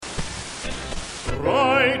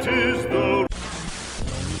It is the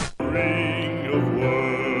ring of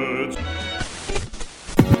words.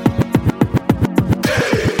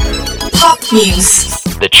 Pop News.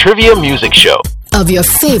 The Trivia Music Show Of your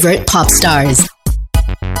favorite pop stars.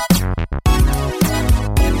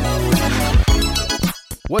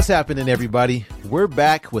 What's happening, everybody? We're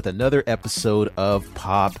back with another episode of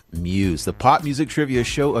Pop Muse, the pop music trivia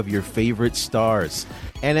show of your favorite stars.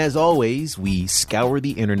 And as always, we scour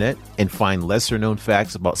the internet and find lesser known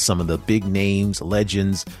facts about some of the big names,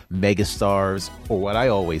 legends, megastars, or what I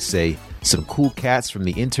always say, some cool cats from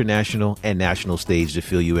the international and national stage to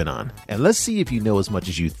fill you in on. And let's see if you know as much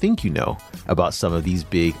as you think you know about some of these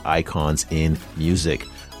big icons in music.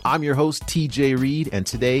 I'm your host, TJ Reed, and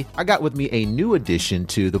today I got with me a new addition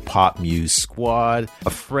to the Pop Muse squad, a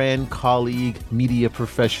friend, colleague, media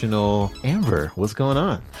professional, Amber. What's going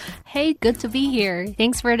on? Hey, good to be here.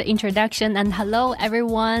 Thanks for the introduction, and hello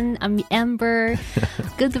everyone. I'm Amber.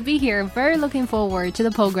 Good to be here. Very looking forward to the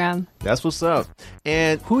program. That's what's up.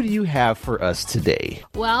 And who do you have for us today?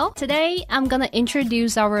 Well, today I'm gonna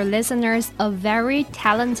introduce our listeners a very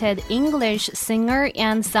talented English singer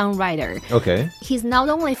and songwriter. Okay. He's not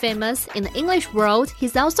only famous in the English world,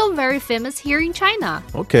 he's also very famous here in China.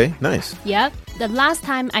 Okay, nice. Yep. The last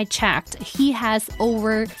time I checked, he has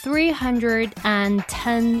over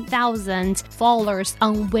 310,000 followers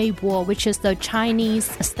on Weibo, which is the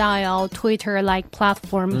Chinese-style Twitter-like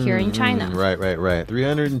platform here in China. Right.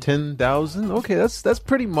 310,000? Okay, that's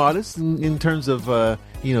pretty modest in terms of,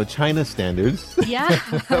 China standards. Yeah.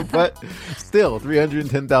 But still,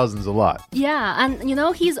 310,000 is a lot. Yeah, and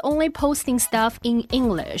he's only posting stuff in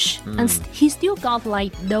English, and he still got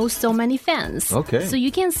so many fans. Okay. So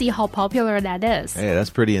you can see how popular that is. Hey,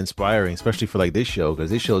 that's pretty inspiring, especially for this show,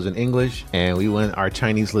 because this show is in English, and we want our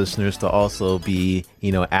Chinese listeners to also be,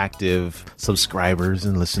 active subscribers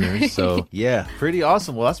and listeners. So yeah, pretty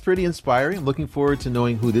awesome. Well, that's pretty inspiring. I'm looking forward to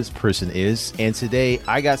knowing who this person is. And today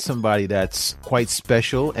I got somebody that's quite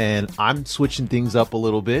special, and I'm switching things up a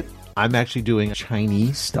little bit. I'm actually doing a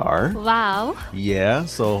Chinese star. Wow. Yeah,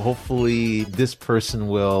 so hopefully this person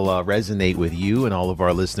will resonate with you and all of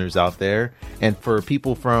our listeners out there. And for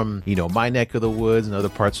people from, my neck of the woods and other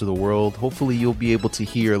parts of the world, hopefully you'll be able to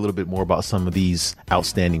hear a little bit more about some of these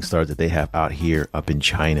outstanding stars that they have out here up in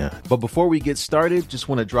China. But before we get started, just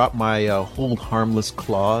want to drop my hold harmless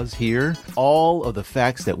clause here. All of the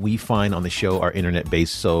facts that we find on the show are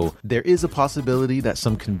internet-based, so there is a possibility that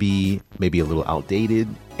some can be maybe a little outdated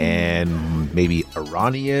and maybe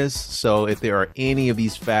erroneous. So if there are any of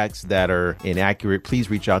these facts that are inaccurate, please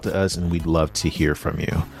reach out to us and we'd love to hear from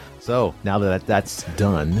you. So now that that's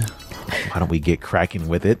done, why don't we get cracking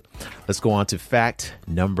with it? Let's go on to fact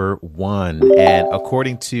number 1. And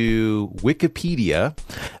according to Wikipedia,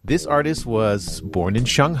 this artist was born in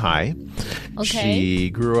Shanghai. Okay. She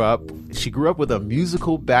grew up with a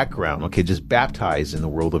musical background. Okay, just baptized in the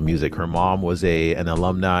world of music. Her mom was an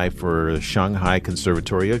alumni for Shanghai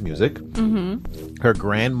Conservatory of Music. Mm-hmm. Her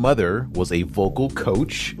grandmother was a vocal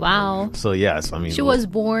coach. Wow. So yes, she was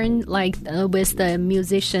born with the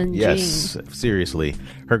musician gene. Yes, seriously.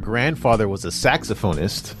 Her grandfather was a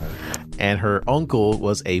saxophonist, and her uncle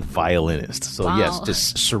was a violinist. So wow. Yes,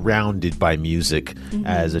 just surrounded by music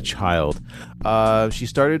as a child. She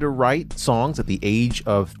started to write songs at the age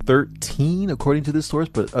of 13, according to this source,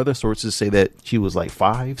 but other sources say that she was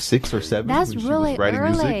 5, 6, or 7. That's when she really was writing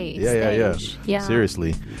early music. Yeah.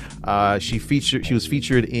 Seriously. She was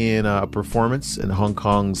featured in a performance in Hong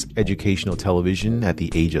Kong's educational television at the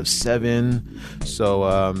age of 7. So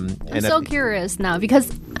I'm so curious now, because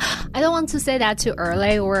I don't want to say that too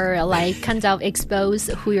early or kind of expose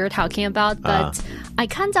who you're talking about, but I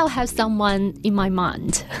kind of have someone in my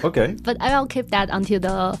mind. Okay. But I'll keep that until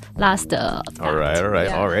the last fact. All right.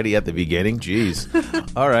 Yeah. Already at the beginning. Jeez.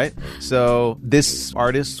 All right. So this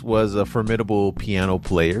artist was a formidable piano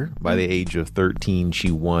player. By the age of 13,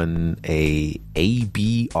 she won a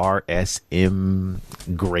ABRSM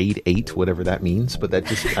grade 8, whatever that means. But I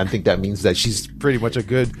think that means that she's pretty much a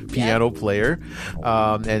good piano player,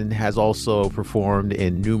 and has also performed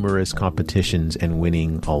in numerous competitions and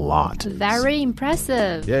winning a lot. Very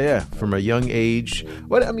impressive. Yeah. From a young age.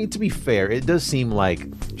 Well, I mean, to be fair, it does seem like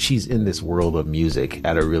she's in this world of music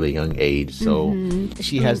at a really young age. So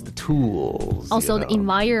she has the tools. Also, the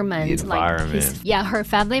environment. The environment. Her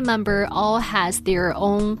family member all has their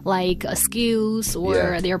own skills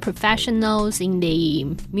or they're professionals in the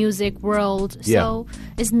music world. So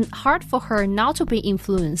it's hard for her not to be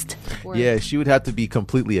influenced. Yeah, she would have to be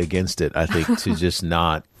completely against it, I think, to just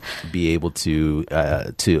not be able to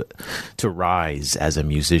rise as a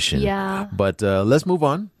musician. Yeah. But let's move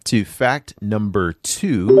on to fact number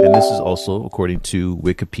 2, and this is also according to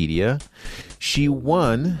Wikipedia. She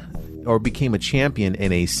won or became a champion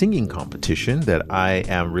in a singing competition that I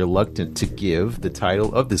am reluctant to give the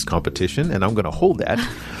title of this competition, and I'm going to hold that.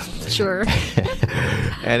 Sure.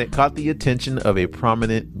 And it caught the attention of a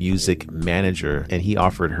prominent music manager, and he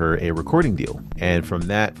offered her a recording deal. And from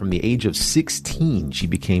the age of 16, she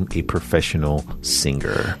became a professional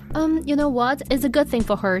singer. You know what? It's a good thing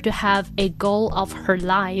for her to have a goal of her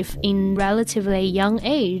life in relatively young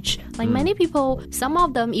age. Like many people, some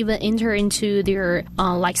of them even enter into their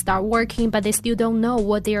start working, but they still don't know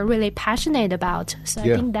what they are really passionate about. So I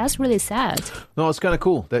think that's really sad. No, it's kind of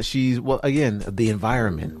cool that she's, well, again, the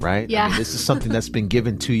environment, right? Yeah. I mean, this is something that's been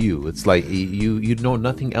given to you. It's like you know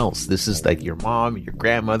nothing else. This is like your mom, your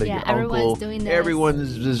grandmother, your everyone's uncle. doing this.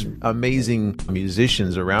 Everyone's just amazing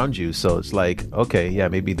musicians around you. So it's like, okay, yeah,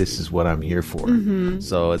 maybe this is what I'm here for.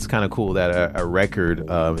 So it's kind of cool that a record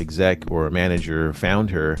exec or a manager found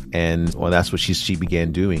her, and well, that's what she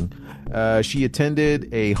began doing. She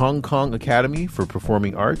attended a Hong Kong Academy for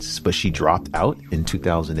Performing Arts, but she dropped out in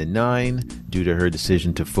 2009 due to her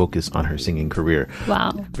decision to focus on her singing career.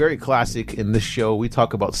 Wow. Very classic in this show. We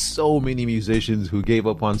talk about so many musicians who gave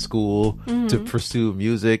up on school to pursue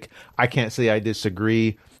music. I can't say I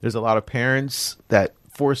disagree. There's a lot of parents that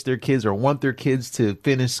force their kids or want their kids to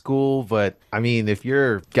finish school, but I mean, if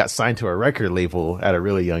you're got signed to a record label at a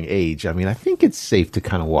really young age, I mean, I think it's safe to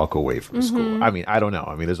kind of walk away from school. I mean, I don't know.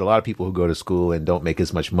 I mean, there's a lot of people who go to school and don't make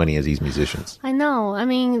as much money as these musicians. I know. I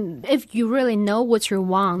mean, if you really know what you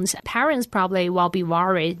want, parents probably will be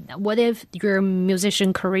worried. What if your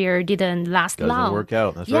musician career didn't last long? Doesn't work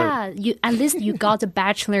out. That's right. Yeah, at least you got a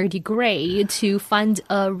bachelor degree to find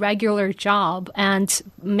a regular job and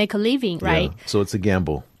make a living, right? Yeah. So it's a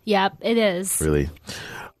gamble. Yep, it is. Really.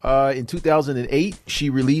 In 2008, she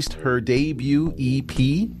released her debut EP,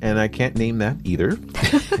 and I can't name that either.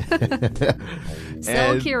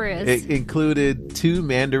 So curious. It included 2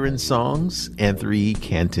 Mandarin songs and 3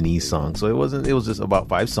 Cantonese songs. So it was just about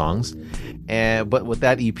 5 songs. But with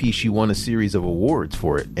that EP, she won a series of awards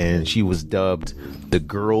for it, and she was dubbed the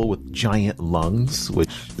girl with giant lungs, which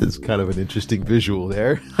is kind of an interesting visual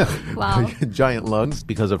there. Wow. Giant lungs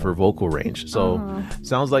because of her vocal range. So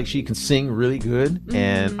sounds like she can sing really good.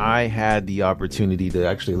 And I had the opportunity to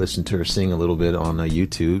actually listen to her sing a little bit on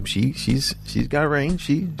YouTube. She's got range.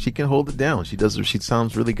 She can hold it down. She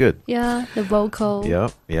sounds really good. Yeah, the vocal.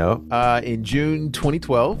 Yep. In June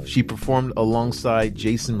 2012, she performed alongside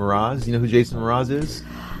Jason Mraz. You know who Jason Mraz is?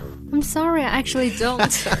 I'm sorry, I actually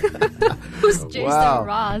don't. Who's Jason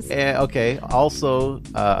Mraz? Okay. Also,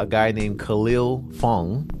 a guy named Khalil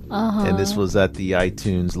Fong. And this was at the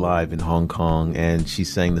iTunes Live in Hong Kong. And she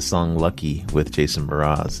sang the song Lucky with Jason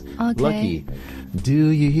Mraz. Okay. Lucky. Do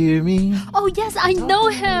you hear me? Oh, yes, I know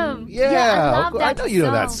him. Yeah, I love that I know you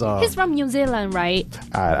know that song. He's from New Zealand, right?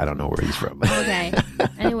 I don't know where he's from. Okay.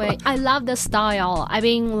 Anyway, I love the style. I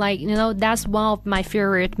mean, that's one of my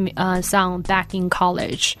favorite songs back in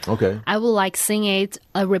college. Okay. I would sing it,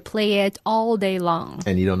 replay it all day long.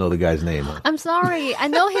 And you don't know the guy's name, huh? I'm sorry. I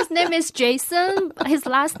know his name is Jason. His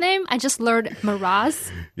last name, I just learned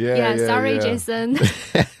Mraz. Sorry, Jason.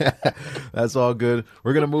 That's all good.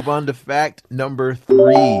 We're going to move on to fact number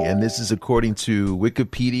 3. And this is according to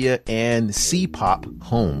Wikipedia and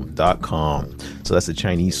cpophome.com. So that's a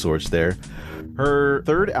Chinese source there. Her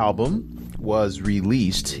 3rd album was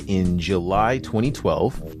released in July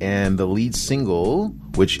 2012, and the lead single,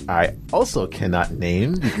 which I also cannot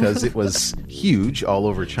name because it was huge all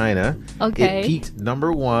over China, okay, it peaked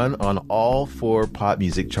number 1 on all 4 pop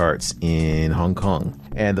music charts in Hong Kong.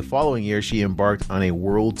 And the following year, she embarked on a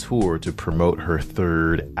world tour to promote her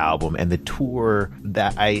 3rd album. And the tour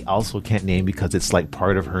that I also can't name because it's like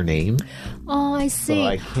part of her name. Oh, I see. So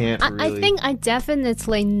I can't really... I think I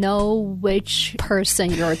definitely know which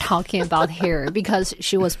person you're talking about here because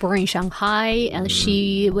she was born in Shanghai and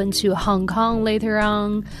she went to Hong Kong later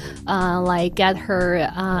on, get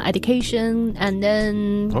her education, and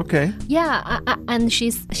then... Okay. Yeah, and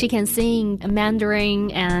she can sing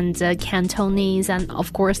Mandarin and Cantonese and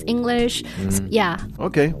of course English. Yeah.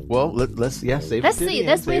 Okay. Well, let's save Let's it. see.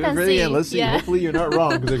 Let's wait and see. Let's see. Yeah. Hopefully you're not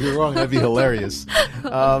wrong, because if you're wrong, that'd be hilarious.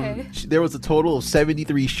 Okay. There was a total of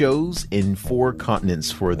 73 shows in 4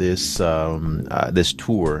 continents for this this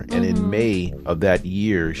tour, and in May of that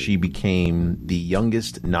year, she became the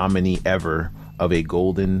youngest nominee ever of a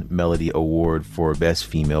Golden Melody Award for Best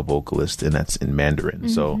Female Vocalist, and that's in Mandarin.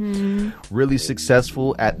 So really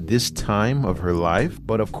successful at this time of her life.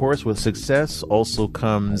 But of course, with success also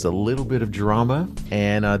comes a little bit of drama.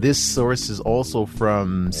 And this source is also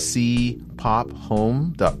from cpophome.com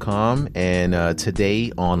and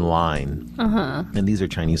Today Online. And these are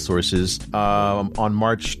Chinese sources. On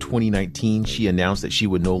March 2019, she announced that she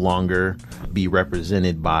would no longer be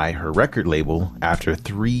represented by her record label after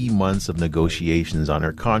 3 months of negotiations on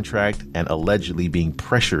her contract and allegedly being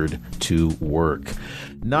pressured to work.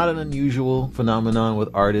 Not an unusual phenomenon with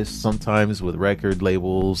artists. Sometimes with record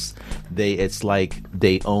labels, it's like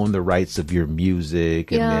they own the rights of your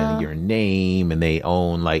music and then your name, and they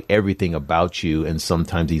own like everything about you. And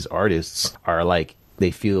sometimes these artists are like,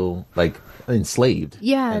 they feel like enslaved.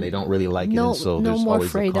 Yeah. And they don't really like it. And so no there's more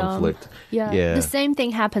always freedom. a conflict. Yeah. The same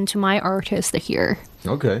thing happened to my artist here.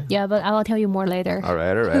 Okay. Yeah, but I will tell you more later. All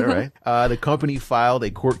right. The company filed a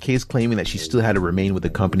court case claiming that she still had to remain with the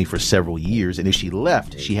company for several years, and if she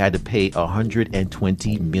left, she had to pay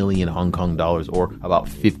 120 million Hong Kong dollars, or about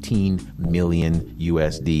 15 million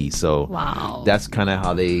USD. So wow, that's kind of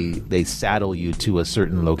how they saddle you to a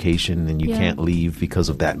certain location, and you can't leave because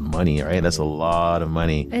of that money. Right? That's a lot of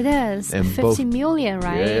money. It is. And 15 million,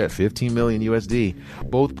 right? Yeah, 15 million USD.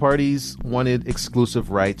 Both parties wanted exclusive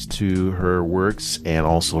rights to her works and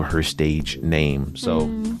also her stage name. So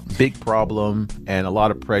big problem and a lot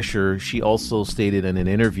of pressure. She also stated in an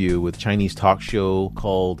interview with Chinese talk show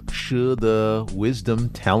called Shi the Wisdom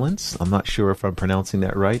Talents. I'm not sure if I'm pronouncing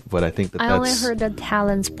that right, but I think I only heard the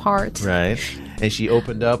talents part. Right. And she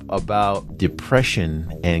opened up about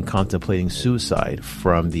depression and contemplating suicide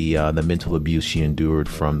from the mental abuse she endured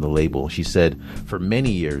from the label. She said for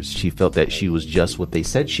many years she felt that she was just what they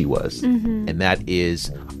said she was, and that is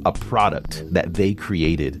a product that they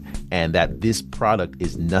created, and that this product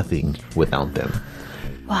is nothing without them.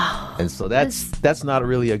 Wow. And so that's not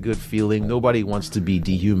really a good feeling. Nobody wants to be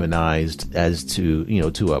dehumanized as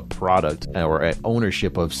to, to a product or an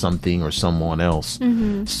ownership of something or someone else.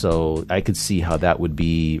 So I could see how that would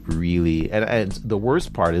be really, and the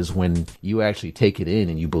worst part is when you actually take it in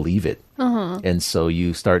and you believe it. And so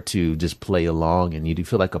you start to just play along, and you do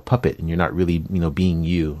feel like a puppet, and you're not really, being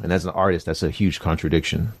you. And as an artist, that's a huge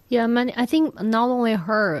contradiction. Yeah, I think not only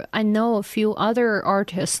her, I know a few other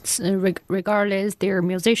artists, regardless they're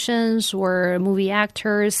musicians or movie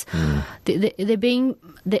actors,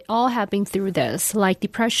 they all have been through this. Like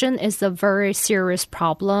depression is a very serious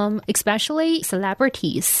problem, especially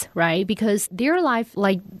celebrities, right? Because their life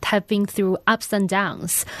have been through ups and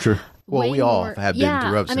downs. Sure. Well, we all have been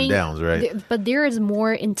through ups and downs, right? But there is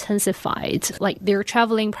more intensified. Like they're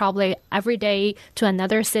traveling probably every day to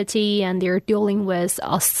another city, and they're dealing with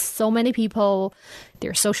so many people.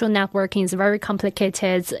 Their social networking is very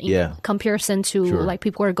complicated in comparison to like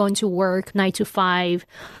people are going to work 9 to 5,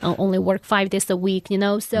 only work 5 days a week,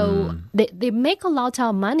 So they make a lot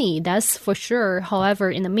of money, that's for sure. However,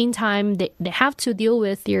 in the meantime, they have to deal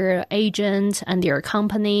with their agent and their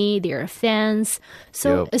company, their fans.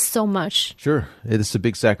 So it's so much. Sure. It's a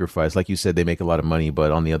big sacrifice. Like you said, they make a lot of money, but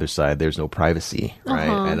on the other side, there's no privacy, right?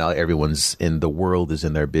 And everyone's in the world is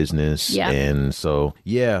in their business. Yeah. And so,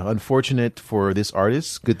 unfortunate for this artist.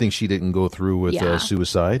 Good thing she didn't go through with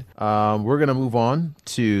suicide. We're going to move on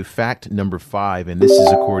to fact number 5, and this is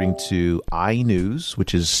according to iNews,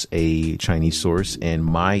 which is a Chinese source, and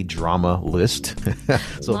My Drama List.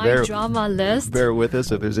 So Drama List. Bear with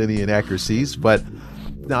us if there's any inaccuracies, but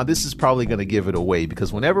now this is probably going to give it away,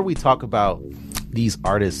 because whenever we talk about these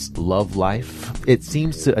artists' love life, it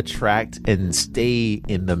seems to attract and stay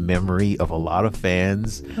in the memory of a lot of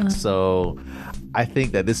fans. So I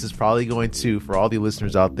think that this is probably going to, for all the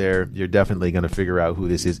listeners out there, you're definitely going to figure out who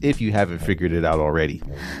this is if you haven't figured it out already.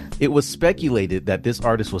 It was speculated that this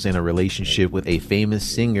artist was in a relationship with a famous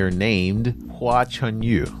singer named Hua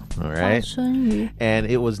Chunyu. All right. And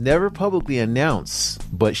it was never publicly announced,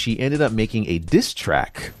 but she ended up making a diss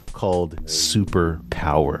track called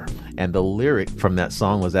Superpower. And the lyric from that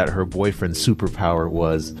song was that her boyfriend's superpower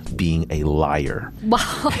was being a liar.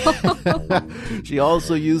 Wow. She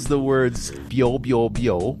also used the words bio bio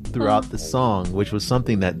bio throughout the song, which was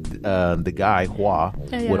something that the guy Hua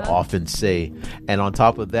would often say. And on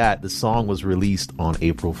top of that, the song was released on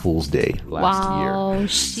April Fool's Day last year.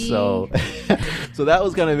 So that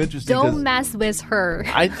was kind of interesting. Don't mess with her.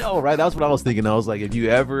 I know, right? That's what I was thinking. I was like, if you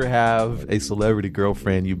ever have a celebrity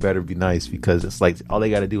girlfriend, you better be nice, because it's like all they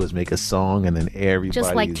got to do is make a song, and then everybody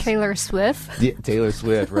just like Taylor Swift. Yeah, Taylor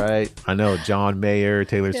Swift, right? I know, John Mayer,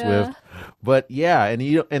 Taylor Swift. But yeah,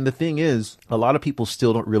 and the thing is, a lot of people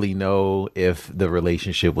still don't really know if the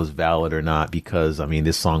relationship was valid or not because, I mean,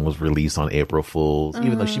 this song was released on April Fool's,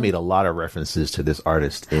 even though she made a lot of references to this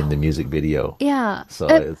artist in the music video. Yeah.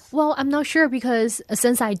 So well, I'm not sure because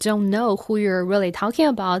since I don't know who you're really talking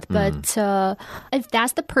about, but if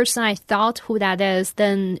that's the person I thought who that is,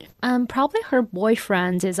 then probably her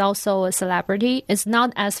boyfriend is also a celebrity. It's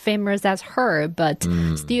not as famous as her, but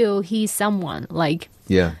still he's someone like...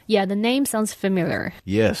 Yeah, the name sounds familiar.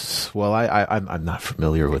 Yes. Well, I'm not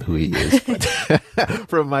familiar with who he is, but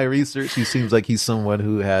from my research, he seems like he's someone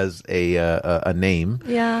who has a name.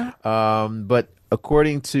 Yeah. But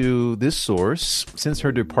according to this source, since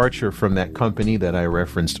her departure from that company that I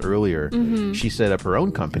referenced earlier, she set up her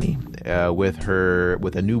own company with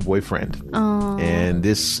a new boyfriend. And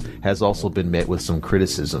this has also been met with some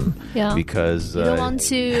criticism. Yeah. Because you don't want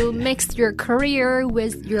to mix your career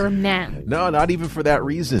with your man. No, not even for that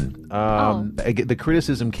reason. The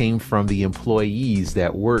criticism came from the employees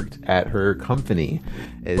that worked at her company.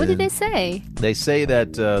 What did they say? They say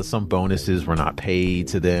that some bonuses were not paid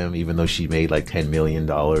to them, even though she made like $10 million in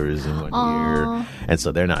 1 year. And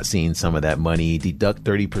so they're not seeing some of that money. Deduct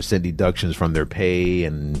 30% deductions from their pay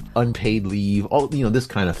and unpaid leave, all this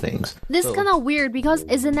kind of things. This kind of weird because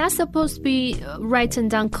isn't that supposed to be written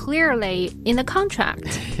down clearly in the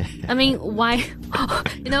contract? I mean, why?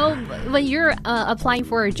 When you're applying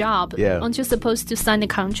for a job, aren't you supposed to sign a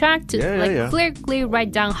contract to clearly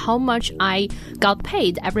write down how much I got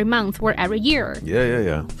paid every month or every year?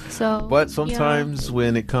 Yeah. So, but sometimes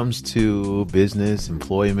when it comes to business,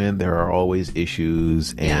 employment, there are always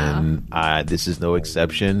issues, and this is no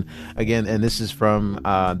exception. Again, and this is from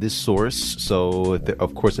this source. So,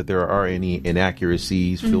 if there are any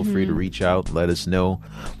inaccuracies, feel free to reach out, let us know.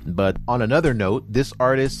 But on another note, this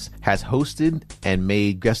artist has hosted and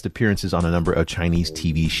made guest appearances on a number of Chinese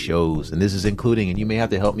TV shows. And this is including, and you may have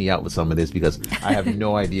to help me out with some of this because I have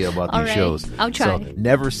no idea about these shows. I'll try. So,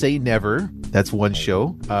 Never Say Never, that's one show.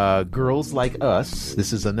 Girls Like Us,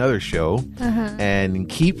 this is another show. And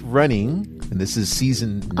Keep Running, and this is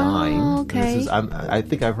season 9. Oh, okay. I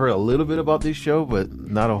think I've heard a little bit about this show, but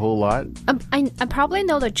not a whole lot. I probably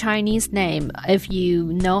know the Chinese name if you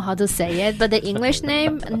know how to say it, but the English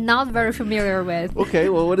name, not very familiar with. Okay,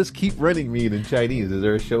 well, what does Keep Running mean in Chinese? Is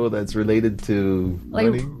there a show that's related to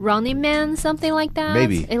running? Running Man, something like that?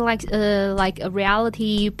 Maybe. In like a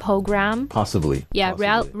reality program? Possibly. Yeah,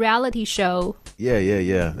 reality show.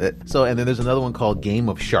 Yeah. So, and then there's another one called Game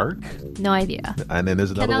of Shark. No idea. And then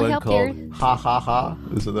there's another one called Ha Ha Ha.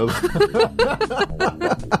 There's another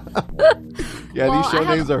these show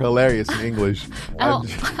names are hilarious in English.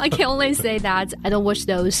 I can only say that I don't watch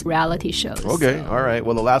those reality shows. Okay, all right.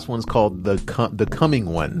 Well, the last one's called The Coming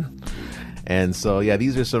One. And so,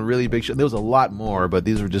 these are some really big shows. There was a lot more, but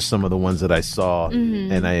these were just some of the ones that I saw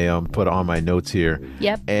and I put on my notes here.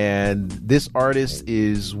 Yep. And this artist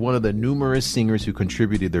is one of the numerous singers who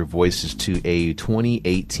contributed their voices to a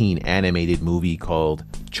 2018 animated movie called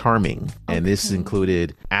Charming. And this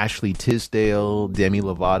included Ashley Tisdale, Demi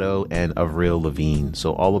Lovato, and Avril Lavigne.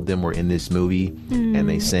 So all of them were in this movie and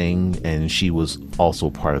they sang, and she was also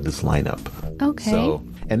part of this lineup. Okay. So,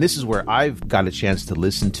 and this is where I've got a chance to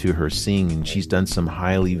listen to her sing, and she's done some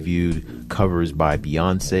highly viewed covers by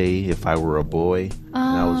Beyonce, If I Were a Boy.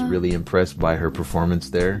 And I was really impressed by her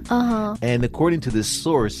performance there. And according to this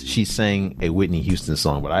source, she sang a Whitney Houston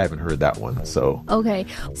song, but I haven't heard that one. So okay.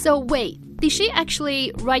 So wait, did she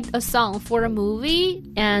actually write a song for a movie?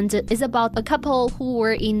 And it's about a couple who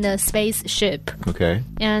were in the spaceship. Okay.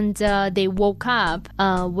 And they woke up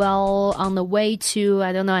while on the way to,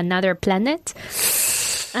 I don't know, another planet.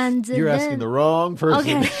 And you're asking the wrong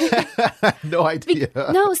person. Okay. No idea.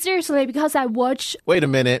 No, seriously, because I watch. Wait a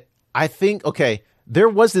minute. I think, okay, there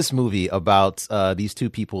was this movie about these two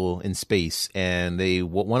people in space, and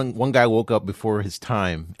one guy woke up before his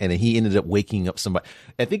time, and he ended up waking up somebody.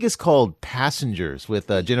 I think it's called Passengers with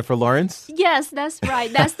Jennifer Lawrence. Yes, that's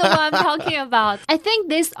right. That's the one I'm talking about. I think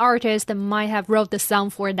this artist might have wrote the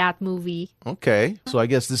song for that movie. Okay. So I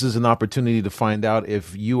guess this is an opportunity to find out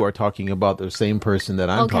if you are talking about the same person that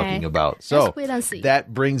I'm talking about. So let's wait and see.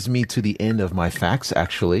 That brings me to the end of my facts,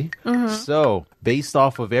 actually. So based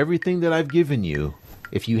off of everything that I've given you,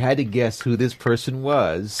 if you had to guess who this person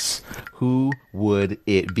was, who would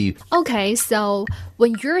it be? Okay, so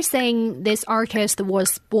when you're saying this artist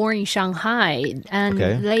was born in Shanghai and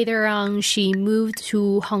later on she moved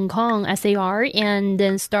to Hong Kong, SAR, and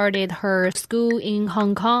then started her school in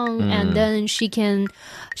Hong Kong, and then she can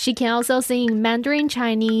also sing Mandarin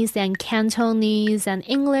Chinese and Cantonese and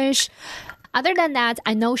English. Other than that,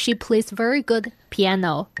 I know she plays very good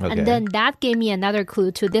piano. Okay. And then that gave me another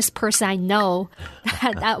clue to this person I know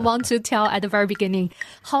that I want to tell at the very beginning.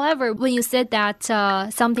 However, when you said that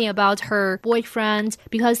something about her boyfriend,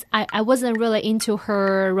 because I wasn't really into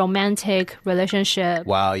her romantic relationship.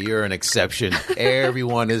 Wow, you're an exception.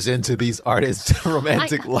 Everyone is into these artists'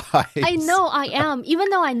 romantic lives. I know I am. Even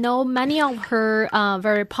though I know many of her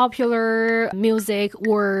very popular music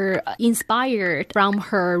were inspired from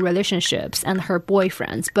her relationships and her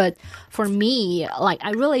boyfriends. But for me, like,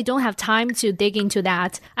 I really don't have time to dig into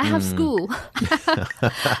that. I have school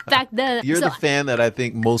back then. You're the fan that I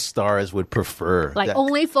think most stars would prefer. Like,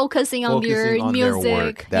 only focusing on their music. Their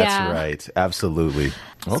work. That's yeah. right. Absolutely.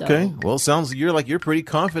 Okay. Well, sounds like you're pretty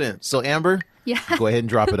confident. So, Amber, go ahead and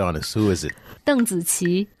drop it on us. Who is it? 邓紫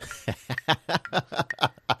棋.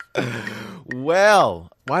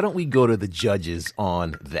 Well, why don't we go to the judges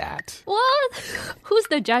on that? What? Who's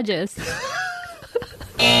the judges?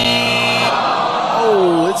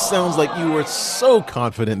 Oh, it sounds like you were so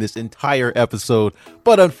confident this entire episode,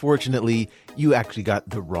 but unfortunately, you actually got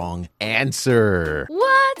the wrong answer.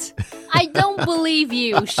 What? I don't believe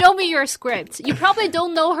you. Show me your script. You probably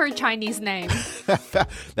don't know her Chinese name.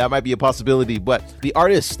 That might be a possibility, but the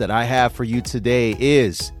artist that I have for you today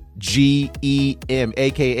is GEM,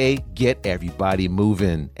 aka Get Everybody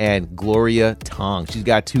Moving, and Gloria Tang. She's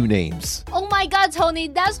got two names. Oh my God, Tony,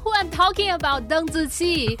 that's who I'm talking about, 邓紫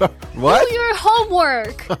棋. What? Do your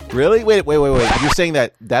homework. Really? Wait. You're saying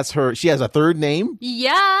that's her, she has a third name?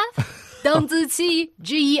 Yeah. 邓紫棋,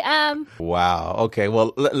 GEM. Wow. Okay,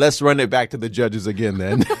 well, let's run it back to the judges again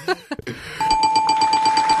then.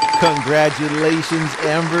 Congratulations,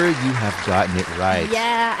 Amber. You have gotten it right.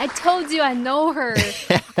 Yeah, I told you I know her.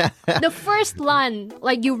 The first line,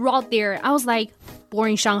 like you wrote there, I was like,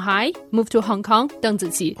 born in Shanghai, moved to Hong Kong, 邓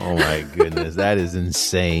紫棋. Oh my goodness, that is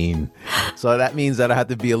insane. So that means that I have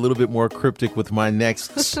to be a little bit more cryptic with my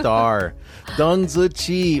next star. 邓紫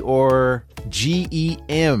棋, or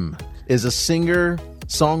GEM, is a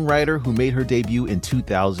singer-songwriter who made her debut in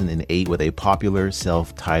 2008 with a popular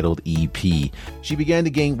self-titled EP. She began to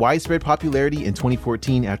gain widespread popularity in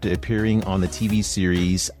 2014 after appearing on the TV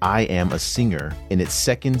series I Am a Singer in its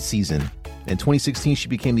second season. In 2016, she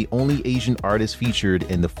became the only Asian artist featured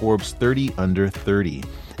in the Forbes 30 Under 30.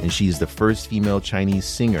 And she's the first female Chinese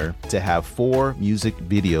singer to have 4 music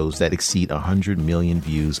videos that exceed 100 million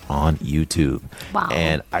views on YouTube. Wow.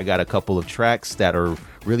 And I got a couple of tracks that are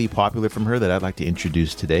really popular from her that I'd like to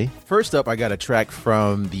introduce today. First up, I got a track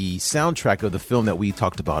from the soundtrack of the film that we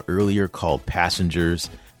talked about earlier called Passengers.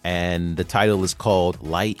 And the title is called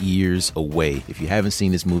Light Years Away. If you haven't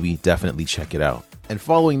seen this movie, definitely check it out. And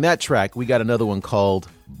following that track, we got another one called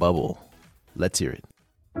Bubble. Let's hear it.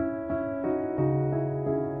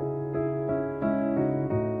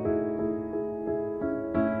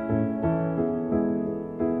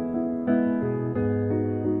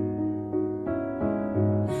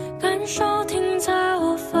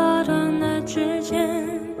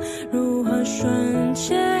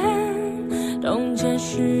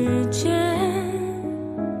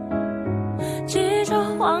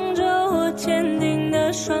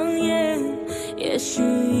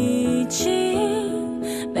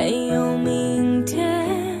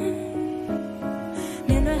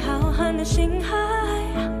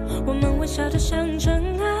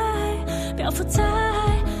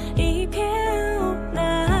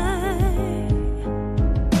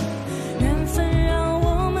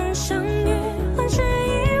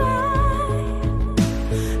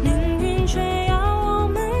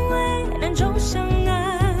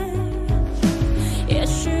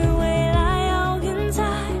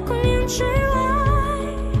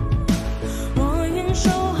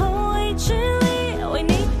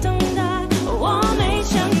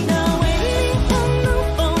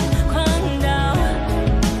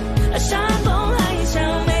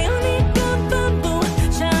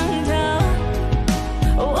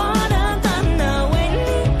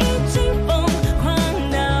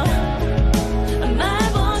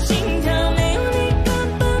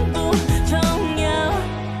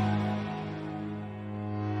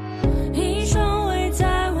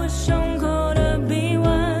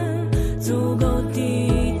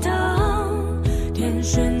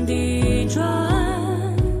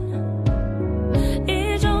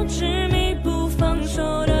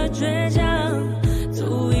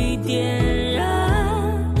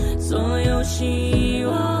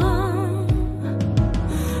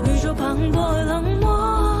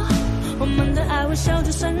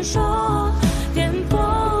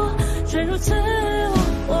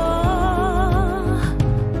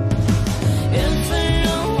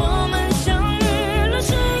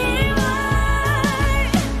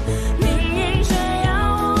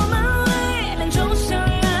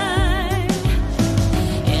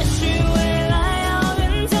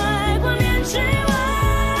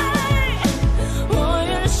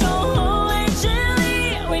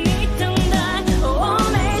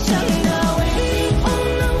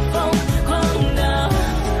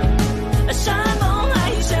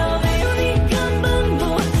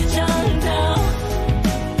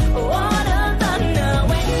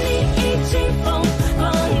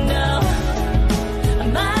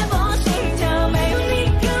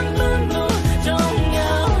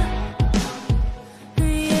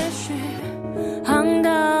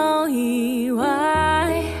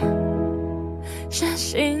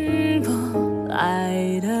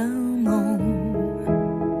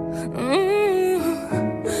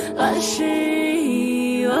 还是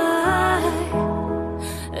意外，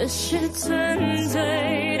是纯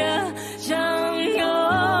粹的相拥。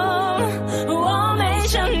我没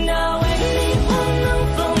想到为你我能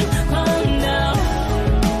疯狂到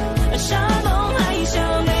沙崩海啸，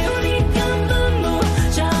没有你根本不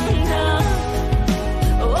想逃。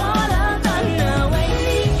我的烦恼为你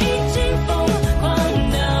已经疯狂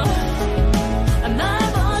到脉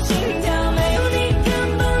搏心跳，没有你根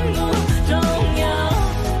本不重要。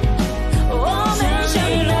我没想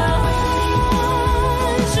到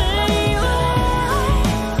是意外，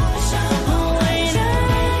为难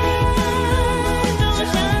多相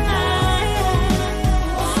爱，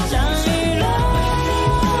相遇了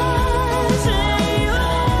是意外，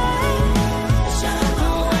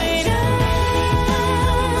为难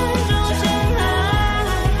多相爱。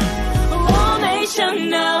我没想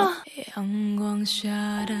到阳光下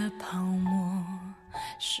的泡沫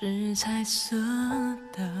是彩色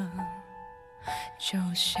的，就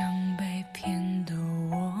像被骗的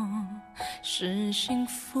我是幸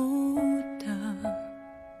福的，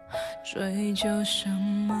追究什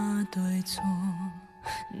么对错，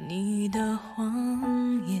你的谎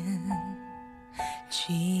言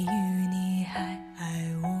基于你还爱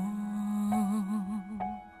我，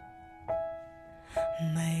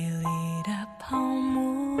美丽的泡沫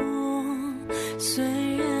虽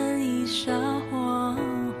然已沙化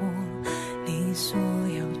我，你所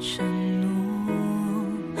有承诺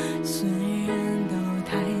虽然都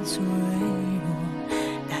太脆弱，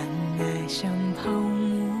但爱像泡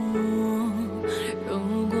沫，如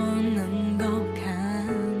果能够看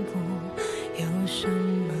破，有什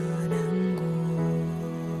么难过？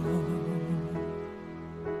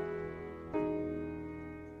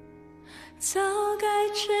早该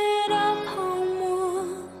知道泡沫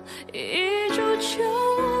一触就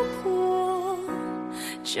破，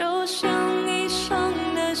就像你伤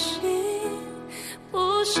的心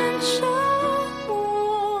不胜折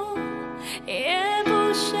磨，也不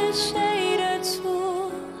是谁的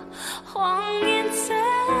错，谎言再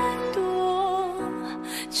多，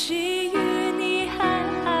基于你还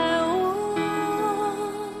爱我。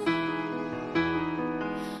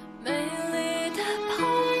美丽的泡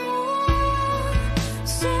沫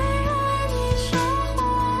虽然已沙化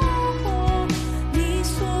我，你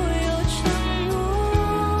所有承诺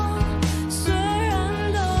虽然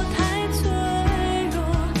都太脆弱，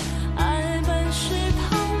爱本是泡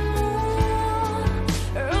沫，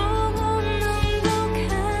如果能够看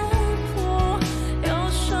破，有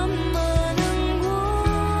什么难过？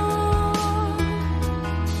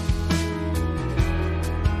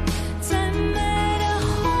再美的花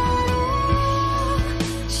朵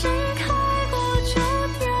盛开过就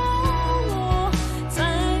凋落，再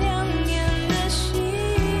亮眼的星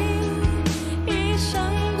一闪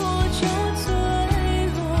过就坠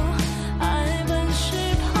落，爱本是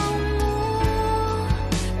泡沫，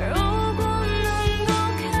如果能够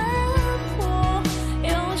看破，有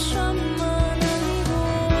什么难过？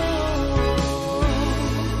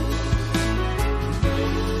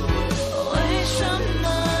为什么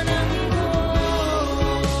难过？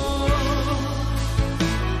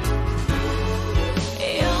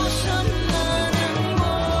有什么难过？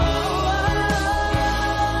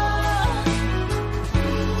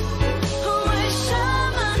为什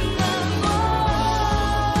么难过？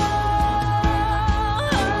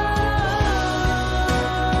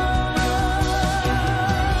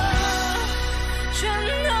全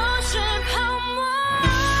都是泡沫，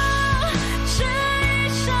是一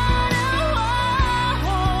刹的花火，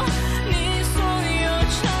你所有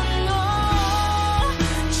承诺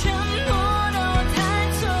全部都太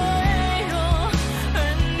脆弱，而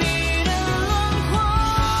你的轮廓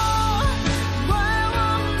怪我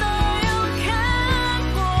没有看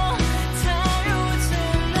破，才如此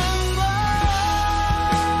难过。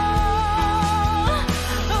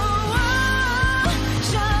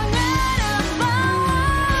相爱的把握，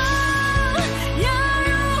要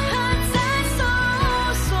如何再搜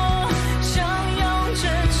索？相拥着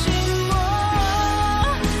寂寞，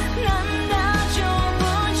难道就不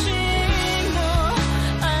寂寞？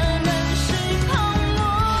爱本是泡沫，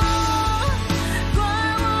怪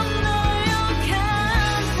我没有看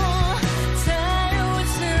破，才如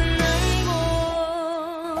此难过。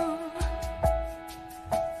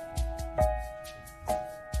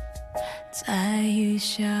在雨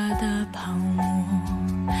下的泡沫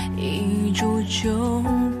一触就破，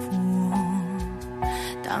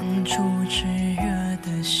当初炽热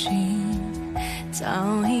的心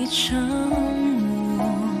早已沉默，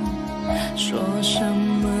说什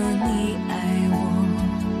么你爱我，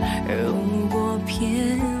如果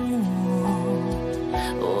骗我，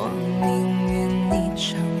我宁愿你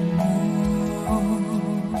沉默。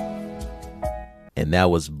 And that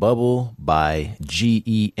was Bubble by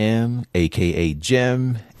GEM, aka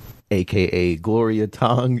Gem, aka Gloria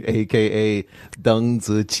Tong, aka Deng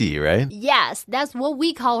Ziqi, right? Yes, that's what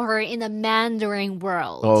we call her in the Mandarin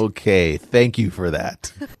world. Okay, thank you for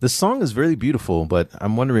that. The song is very beautiful, but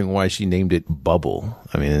I'm wondering why she named it Bubble.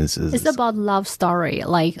 I mean, It's about love story,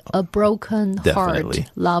 like a broken Definitely.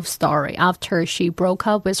 heart love story after she broke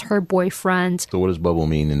up with her boyfriend. So what does bubble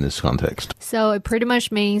mean in this context? So it pretty much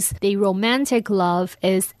means the romantic love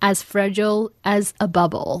is as fragile as a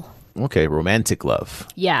bubble. Okay, romantic love.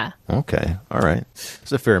 Yeah. Okay, all right.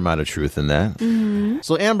 There's a fair amount of truth in that.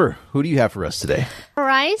 So Amber, who do you have for us today? All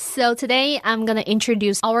right, so today I'm going to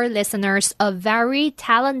introduce our listeners a very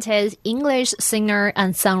talented English singer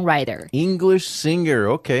and songwriter. English singer.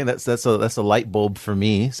 Okay, that's a light bulb for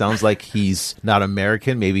me. Sounds like he's not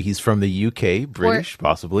American. Maybe he's from the UK, British,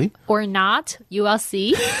 possibly. Or not, you will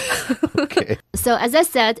see. Okay. So as I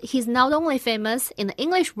said, he's not only famous in the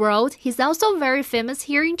English world, he's also very famous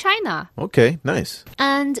here in China. Okay, nice.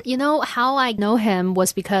 And you know how I know him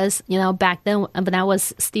was because, you know, back then when I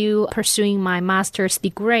was still pursuing my master's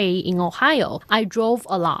degree in Ohio, I drove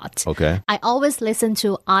a lot. Okay. I always listened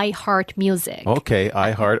to iHeart Music. Okay,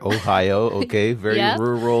 I Heart Ohio. Okay, very Yeah.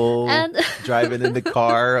 rural. And- driving in the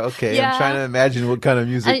car. Okay, Yeah. I'm trying to imagine what kind of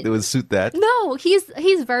music that would suit that. No, he's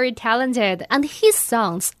very talented, and his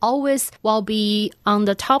songs always will be on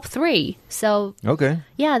the top 3. So Okay,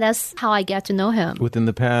 yeah, that's how I get to know him. within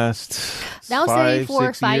the past That was say 4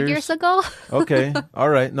 or 5 years ago. Okay, all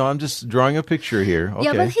right. No, I'm just drawing a picture here. Okay,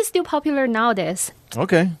 Yeah, but he's still popular nowadays.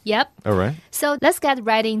 okay, Yep. all right, So let's get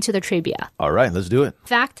right into the trivia. all right. Let's do it.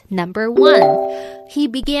 Fact number 1. He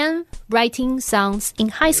began writing songs in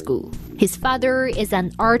high school. His father is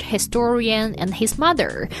an art historian and his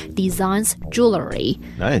mother designs jewelry.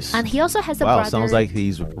 Nice. And he also has a Wow, brother. sounds like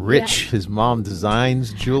he's rich. His mom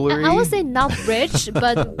designs jewelry. I would say not rich,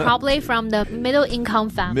 but probably from the middle income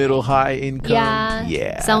family. Middle high income. Yeah.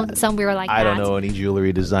 Yeah. Somewhere like I that. don't know any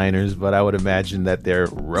jewelry designers, but I would imagine that they're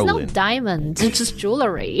It's rolling. not diamond, it's just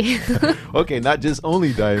jewelry. Okay, not just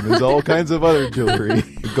only diamonds, all kinds of other jewelry.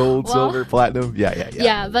 Gold, Well- silver, platinum. Yeah.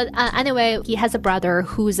 Yeah, but anyway, he has a brother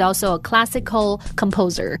who's also a classical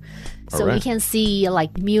composer. So Alright. we can see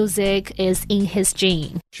like music is in his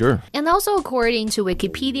gene. Sure. And also according to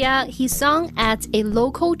Wikipedia, he sung at a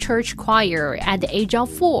local church choir at the age of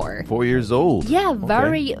 4. 4 years old. Yeah, Okay.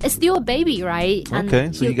 very, it's still a baby, right? And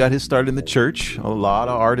Okay, so he got his start in the church. A lot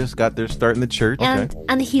of artists got their start in the church. and, Okay.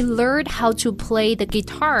 and he learned how to play the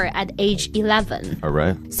guitar at age 11. All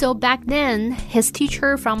right. So back then, his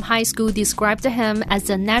teacher from high school described him as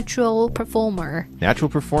a natural performer. Natural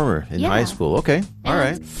performer in Yeah. high school. Okay. All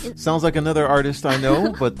And right. Sounds like another artist I know,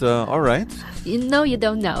 but all right. You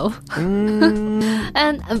don't know.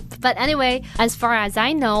 And but anyway, as far as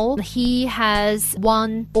I know, he has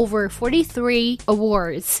won over 43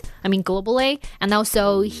 awards. I mean globally, and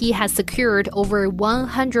also he has secured over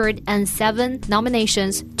 107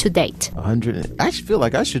 nominations to date. 100. I feel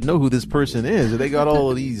like I should know who this person is. They got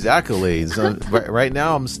all of these accolades. Right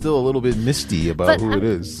now, I'm still a little bit misty about But who it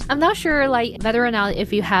is. I'm not sure like whether or not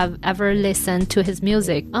if you have ever listened to his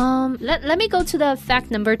music. Let me go to the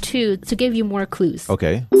fact number 2 to give you more clues.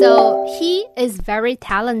 Okay. So he is very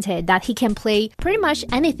talented that he can play pretty much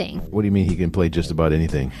anything. What do you mean he can play just about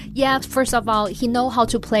anything? Yeah, first of all, he know how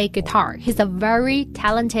to play guitar. He's a very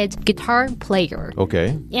talented guitar player.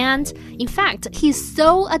 Okay. And in fact, he's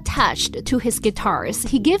so attached to his guitars,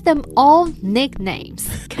 he gave them all nicknames.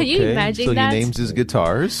 Can you Okay. imagine so that? he names his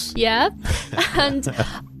guitars. Yeah. And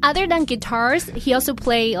other than guitars, he also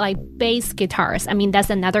play like bass guitars. I mean, that's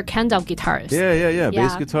another kind of guitars. Yeah.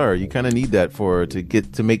 Bass Yeah. guitar. You kind of need that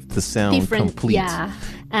to make the sound complete. Yeah.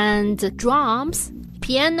 And drums,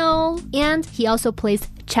 piano, and he also plays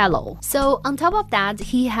cello. So on top of that,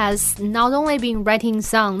 he has not only been writing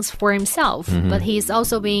songs for himself, but he's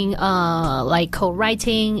also been like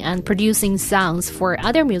co-writing and producing songs for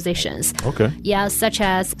other musicians. Okay. Yeah, such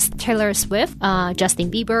as Taylor Swift, Justin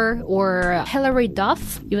Bieber, or Hilary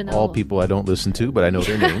Duff. You know, All people I don't listen to, but I know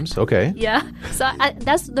their names. Okay. yeah, so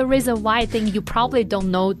that's the reason why I think you probably don't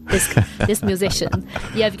know this musician.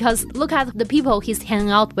 Yeah, because look at the people he's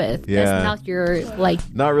hanging out with. Yeah. That's not your like.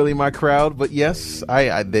 Not really my crowd, but yes,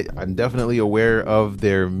 I'm definitely aware of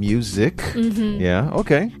their music. Mm-hmm. Yeah.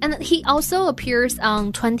 Okay. And he also appears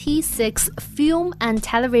on 26 film and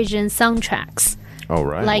television soundtracks. Oh,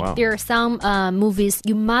 right. Like wow. there are some movies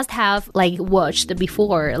you must have like watched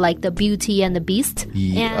before, like the Beauty and the Beast.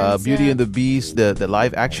 Beauty and the Beast, the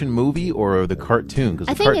live action movie or the cartoon? Because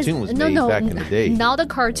I the think cartoon was made back in the day. Not the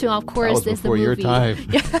cartoon, of course. That was it's the before movie. your time.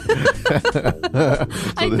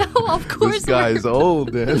 I know, of course. This guy's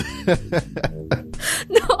old, then.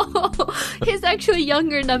 No, he's actually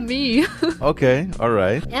younger than me. Okay, all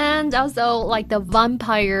right. And also like the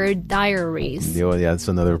Vampire Diaries. Yeah, that's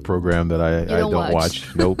another program that I don't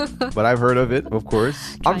watch. Nope. But I've heard of it, of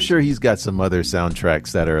course. I'm sure he's got some other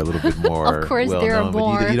soundtracks that are a little bit more Of course, there are well-known,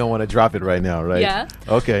 more. but you don't want to drop it right now, right? Yeah.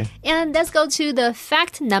 Okay. And let's go to the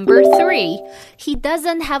fact number 3. He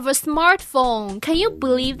doesn't have a smartphone. Can you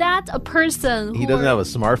believe that? A person He who doesn't have a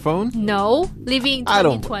smartphone? No, living in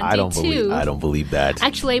 2022. I don't believe that.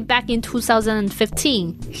 Actually, back in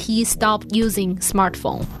 2015, he stopped using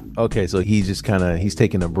smartphone. Okay, so he's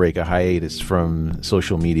taking a break, a hiatus from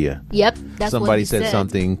social media. Yep, that's Somebody what he said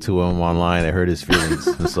something to him online. I hurt his feelings,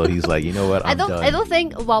 and so he's like, you know what? I'm done. I don't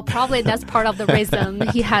think. Well, probably that's part of the reason.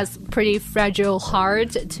 He has pretty fragile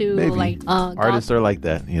heart to Maybe. like. Artists are like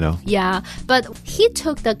that, you know. Yeah, but he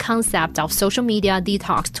took the concept of social media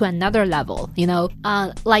detox to another level. You know,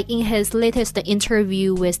 like in his latest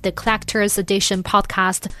interview with the Collector's Edition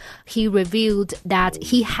podcast, he revealed that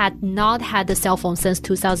he had not had a cell phone since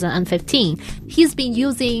 2015. He's been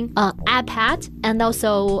using iPad and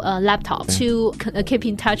also a laptop to keep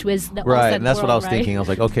in touch with the Right, outside and that's what I world, was right? thinking. I was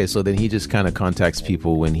like, okay, so then he just kind of contacts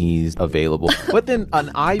people when he's available. But then an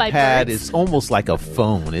iPad birds. is almost like a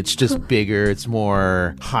phone. It's just bigger. It's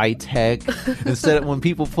more high tech. Instead of when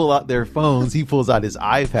people pull out their phones, he pulls out his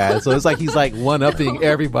iPad. So it's like he's like one-upping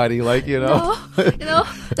everybody, like, you know. You know,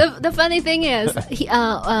 the funny thing is, he,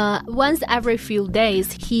 once every few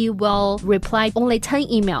days, he will reply only 10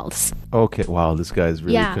 emails. Okay, wow, this guy's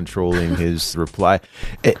really controlling his reply.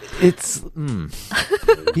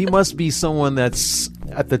 He must be someone that's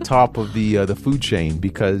at the top of the food chain,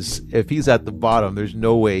 because if he's at the bottom, there's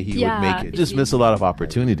no way he would make it. Just miss a lot of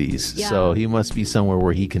opportunities. Yeah. So he must be somewhere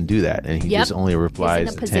where he can do that, and he just only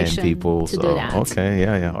replies to 10 people. To so do that. okay,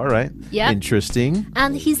 yeah, all right. Yep. Interesting.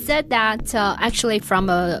 And he said that actually from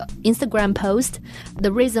a Instagram post,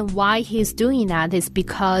 the reason why he's doing that is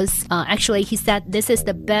because actually he said this is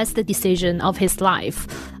the best decision of his life.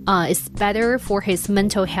 It's better for his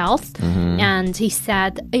mental health. And he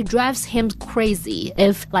said it drives him crazy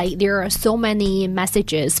if like there are so many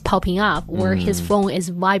messages popping up where his phone is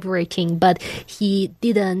vibrating, but he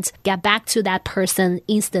didn't get back to that person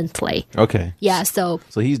instantly. Okay. Yeah, so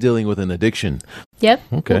he's dealing with an addiction. yep.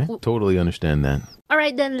 Okay, totally understand that. All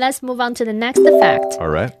right, then let's move on to the next fact. All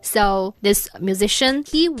right. So this musician,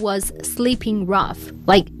 he was sleeping rough.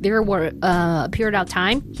 Like there were a period of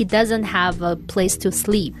time he doesn't have a place to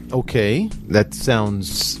sleep. Okay, that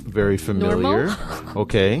sounds very familiar. Normal?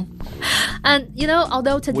 Okay. And you know,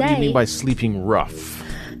 although today, What do you mean by sleeping rough?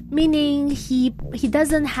 meaning he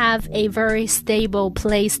doesn't have a very stable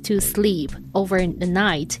place to sleep over the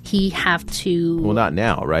night. He have to. Well, not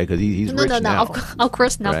now, right? Because he's rich now. Of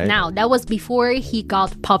course not right? now. That was before he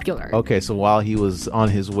got popular. Okay, so while he was on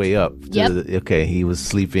his way up, he was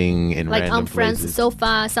sleeping in Like random on friends' places.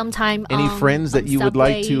 sofa, sometime. Any friends that on you would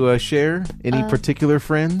like subway. to share? Any particular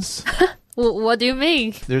friends? What do you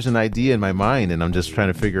mean? There's an idea in my mind, and I'm just trying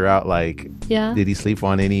to figure out, like, Yeah. did he sleep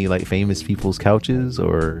on any like famous people's couches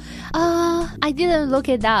or? I didn't look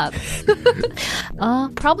it up.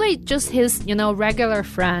 Probably just his, regular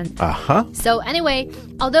friend. So anyway,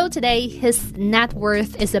 although today his net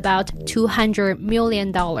worth is about $200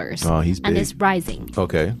 million. Oh, he's and big. it's rising.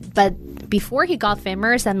 Okay. But before he got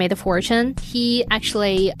famous and made a fortune, he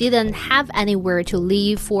actually didn't have anywhere to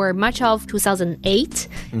live for much of 2008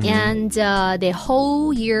 and the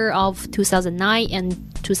whole year of 2009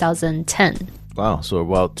 and 2010. Wow, so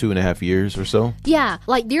about 2.5 years or so? Yeah,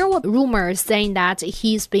 like there were rumors saying that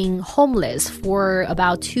he's been homeless for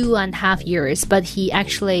about 2.5 years, but he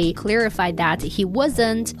actually clarified that he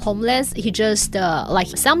wasn't homeless. He just,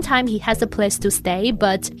 sometimes he has a place to stay,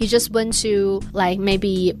 but he just went to,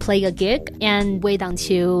 maybe play a gig and wait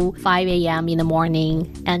until 5 a.m. in the morning.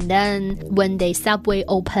 And then when the subway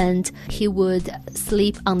opened, he would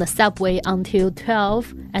sleep on the subway until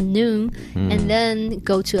 12 at noon and then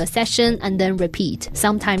go to a session and then repeat.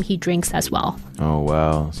 Sometimes he drinks as well. Oh,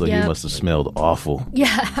 wow. So he Yep. must have smelled awful.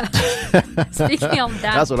 Yeah. Speaking of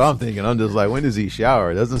that. That's what I'm thinking. I'm just like, when does he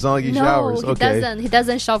shower? It doesn't sound like he showers. No, Okay. he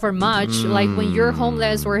doesn't shower much. Like when you're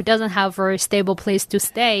homeless or doesn't have a stable place to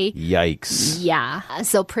stay. Yikes. Yeah.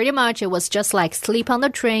 So pretty much it was just like sleep on the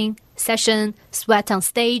train, session, sweat on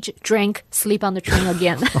stage, drink, sleep on the train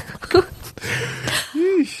again.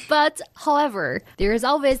 But however, there is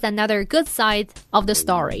always another good side of the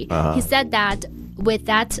story. He said that with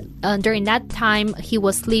that, during that time, he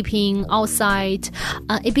was sleeping outside.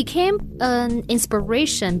 It became an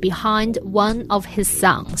inspiration behind one of his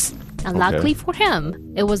songs. And luckily for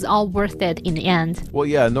him, it was all worth it in the end. Well,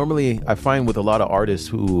 yeah, normally I find with a lot of artists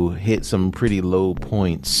who hit some pretty low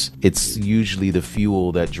points, it's usually the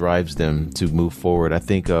fuel that drives them to move forward. I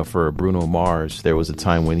think for Bruno Mars, there was a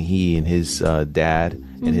time when he and his dad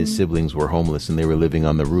and his siblings were homeless and they were living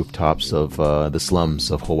on the rooftops of the slums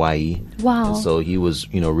of Hawaii. Wow. And so he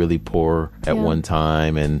was, really poor at one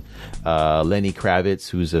time. And Lenny Kravitz,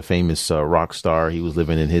 who's a famous rock star, he was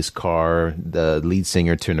living in his car. The lead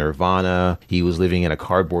singer to Nirvana, he was living in a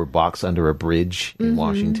cardboard box under a bridge in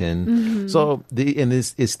Washington. So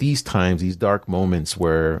it's these times, these dark moments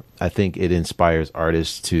where I think it inspires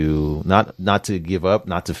artists to not to give up,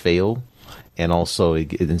 not to fail. And also,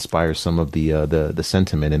 it inspires some of the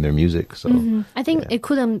sentiment in their music. So I think it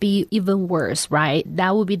couldn't be even worse, right?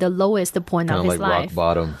 That would be the lowest point kind of of his like life. rock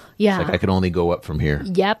bottom. Yeah. It's like I can only go up from here.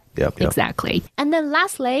 Yep. Yep. Exactly. And then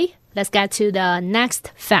lastly, let's get to the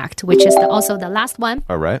next fact, which is also the last one.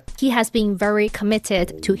 All right. He has been very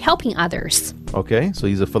committed to helping others. Okay. So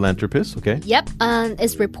he's a philanthropist. Okay. Yep.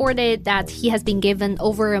 It's reported that he has been given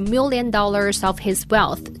over $1 million of his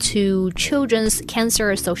wealth to Children's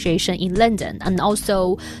Cancer Association in London and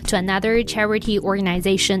also to another charity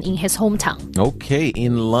organization in his hometown. Okay.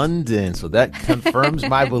 In London. So that confirms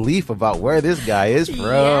my belief about where this guy is from.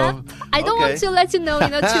 Yeah. I don't want to let you know,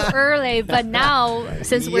 too early, but now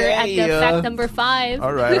since we're at the fact number 5.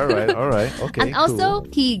 All right. Okay. And also,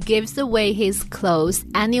 he gives away his clothes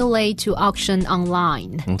annually to auction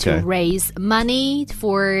online to raise money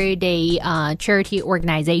for the charity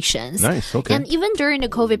organizations. Nice. Okay. And even during the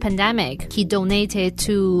COVID pandemic, he donated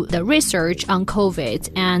to the research on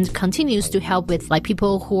COVID and continues to help with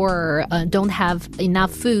people who don't have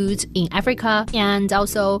enough food in Africa, and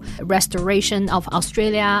also restoration of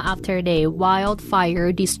Australia after the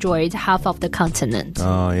wildfire destroyed half of the continent.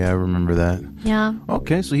 Oh, yeah, I remember that. Yeah.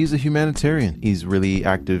 Okay, so he's a humanitarian. He's really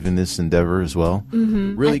active in this endeavor as well.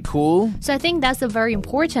 Really cool. So I think that's a very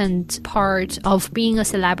important part of being a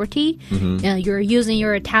celebrity. You're using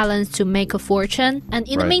your talents to make a fortune. And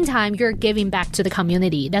in the meantime, you're giving back to the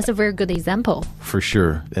community. That's a very good example. For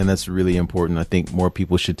sure. And that's really important. I think more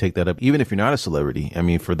people should take that up, even if you're not a celebrity. I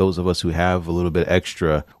mean, for those of us who have a little bit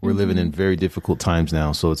extra, we're living in very difficult times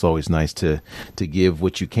now. So it's always nice to give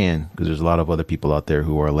what you can, because there's a lot of other people out there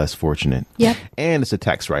who are less fortunate. Yep. And it's a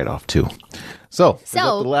tax write-off too. So is that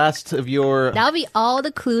the last of your... That'll be all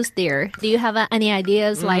the clues there. Do you have any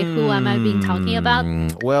ideas who am I being talking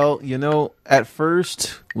about? Well, at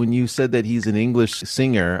first, when you said that he's an English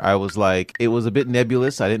singer, I was like, it was a bit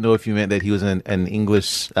nebulous. I didn't know if you meant that he was an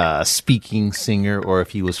English speaking singer or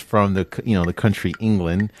if he was from the country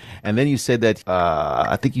England. And then you said that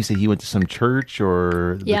I think you said he went to some church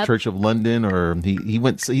or the Church of London, or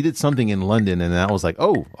he did something in London, and I was like,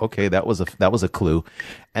 oh, okay, that was a clue.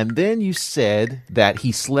 And then you said that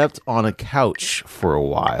he slept on a couch for a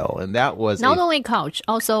while, and that was not only couch,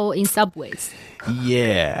 also in subways.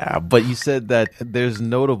 Yeah, but you said that there's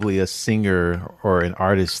notably a singer or an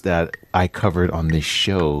artist that I covered on this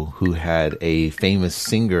show who had a famous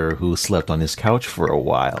singer who slept on his couch for a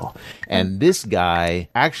while. And this guy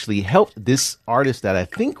actually helped this artist that I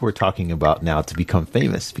think we're talking about now to become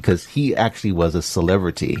famous, because he actually was a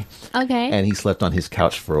celebrity. Okay. And he slept on his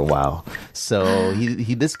couch for a while. So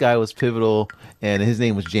this guy was pivotal, and his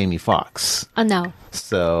name was Jamie Foxx. Oh, no.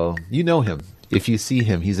 So you know him. If you see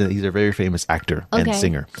him, he's a very famous actor and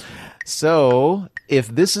singer. So if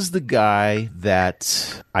this is the guy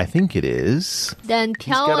that I think it is, then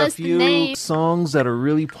tell he's got us a few the name. songs that are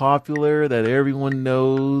really popular that everyone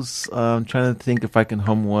knows. I'm trying to think if I can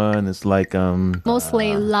hum one. It's like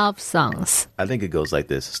mostly love songs. I think it goes like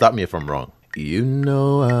this. Stop me if I'm wrong. You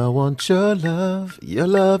know I want your love. Your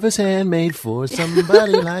love is handmade for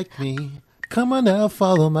somebody like me. Come on now,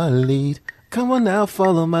 follow my lead. Come on now,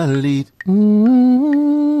 follow my lead.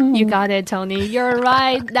 You got it, Tony. You're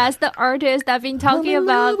right. That's the artist I've been talking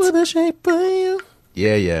about. With the shape of you.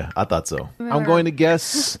 Yeah, I thought so. I'm going to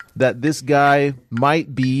guess that this guy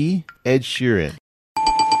might be Ed Sheeran.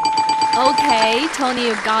 Okay, Tony,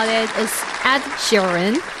 you got it. It's Ed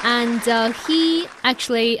Sheeran. And he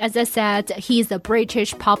actually, as I said, he's a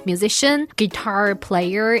British pop musician, guitar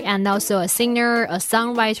player, and also a singer, a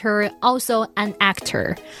songwriter, also an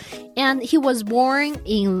actor. And he was born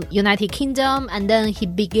in United Kingdom, and then he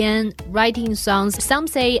began writing songs, some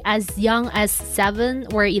say as young as 7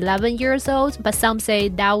 or 11 years old, but some say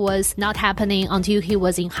that was not happening until he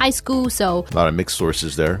was in high school. So a lot of mixed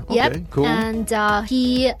sources there. yep. Okay, cool. And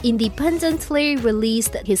he independently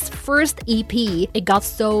released his first EP. It got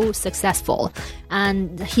so successful.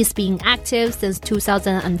 And he's been active since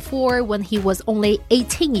 2004 when he was only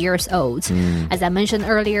 18 years old. As I mentioned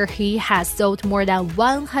earlier, he has sold more than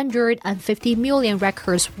 150 million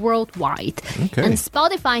records worldwide. Okay. And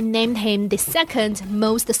Spotify named him the second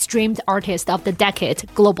most streamed artist of the decade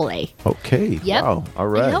globally. Okay. Yep. Wow. All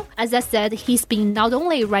right. You know, as I said, he's been not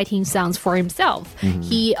only writing songs for himself,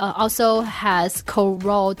 he also has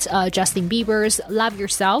co-wrote Justin Bieber's Love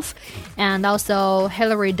Yourself and also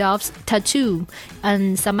Hilary Duff's Tattoo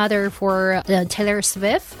and some other for Taylor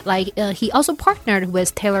Swift. Like he also partnered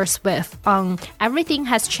with Taylor Swift on Everything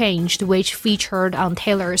Has Changed, which featured on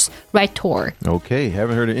Taylor's Red Tour. Okay.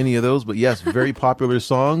 Haven't heard of any of those, but yes, very popular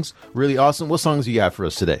songs. Really awesome. What songs do you got for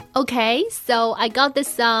us today? Okay, so I got this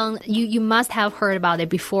song. You must have heard about it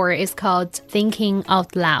before. It's called Thinking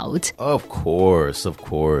Out Loud. Of course. Of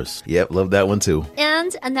course. Yep. Love that one too.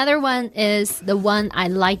 And another one is the one I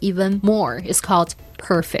like even more. It's called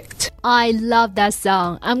Perfect. I love that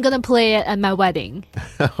song. I'm gonna play it at my wedding.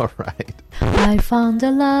 All right. I found a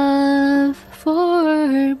love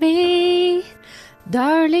for me.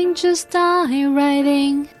 Darling, just dive right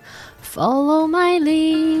in. Follow my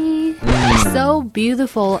lead. So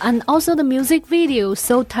beautiful. And also the music video,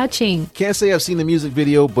 so touching. Can't say I've seen the music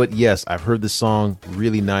video, but yes, I've heard the song.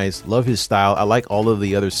 Really nice. Love his style. I like all of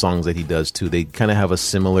the other songs that he does too. They kind of have a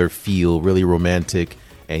similar feel, really romantic,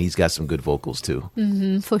 and he's got some good vocals too.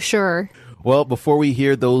 For sure. Well, before we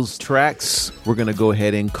hear those tracks, we're going to go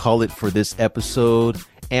ahead and call it for this episode.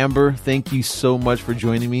 Amber, thank you so much for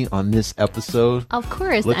joining me on this episode. Of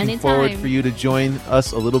course, Looking anytime. forward for you to join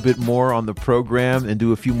us a little bit more on the program and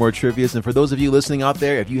do a few more trivias. And for those of you listening out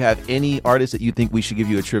there, if you have any artists that you think we should give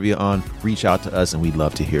you a trivia on, reach out to us and we'd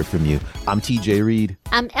love to hear from you. I'm TJ Reed.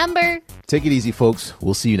 I'm Amber. Take it easy, folks.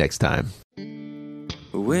 We'll see you next time.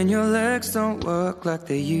 When your legs don't work like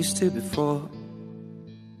they used to before,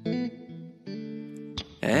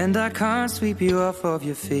 and I can't sweep you off of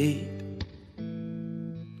your feet,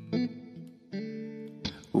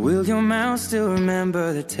 will your mouth still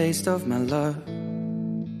remember the taste of my love?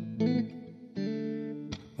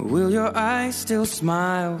 Will your eyes still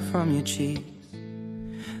smile from your cheeks?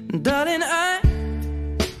 Darling, I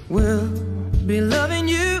will be loving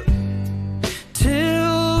you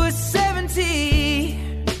till we're 70.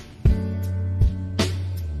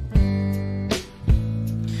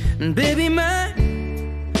 And baby, my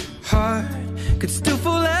heart could still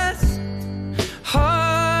fall as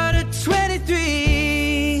hard at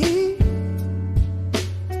 23.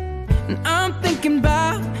 And I'm thinking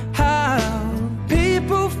about how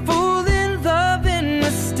people fall in love in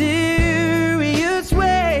mysterious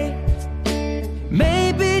ways.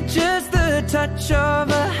 Maybe just the touch of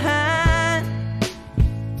a hand.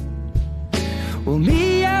 Well,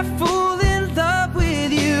 me, I fall in love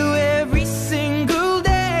with you every single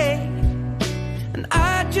day. And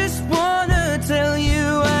I just wanna tell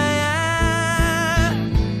you I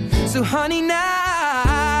am. So honey,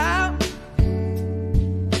 now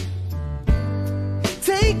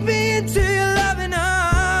take me into your loving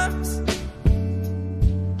arms.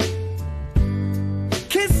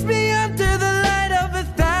 Kiss me under the light of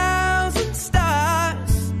 1,000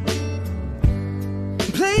 stars.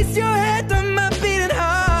 Place your head on my beating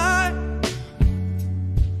heart.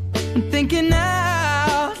 I'm thinking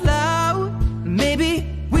out loud. Maybe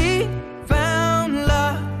we found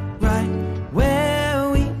love right where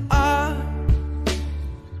we are.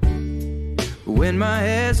 When my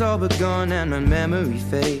hair's all but gone and my memory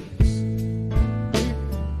fades,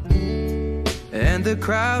 and the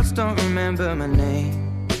crowds don't remember my name.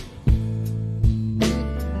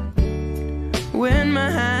 When my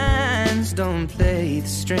hands don't play the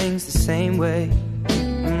strings the same way,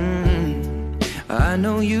 I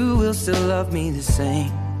know you will still love me the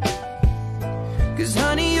same. 'Cause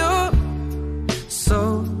honey, your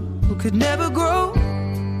soul could never grow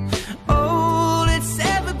old, it's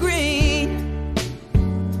evergreen.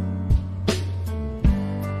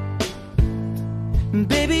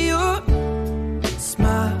 Baby, your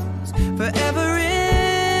smile's forever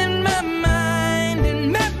in my mind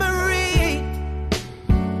and memory.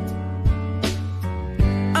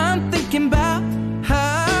 I'm thinking about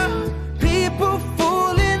how people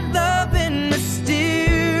fall in love in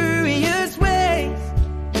mysterious ways.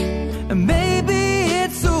 And maybe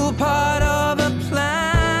it's all part of a plan.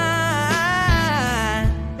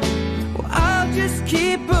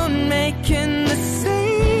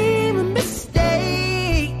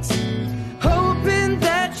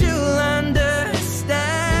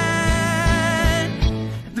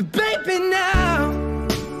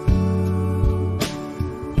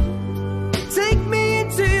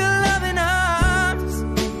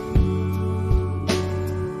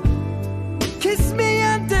 Kiss me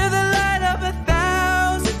under the light of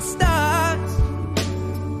 1,000 stars.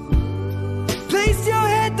 Place your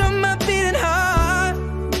head on my beating heart.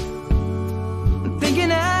 I'm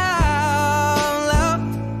thinking out loud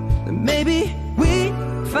that maybe we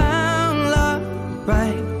found love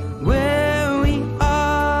right where we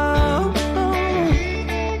are.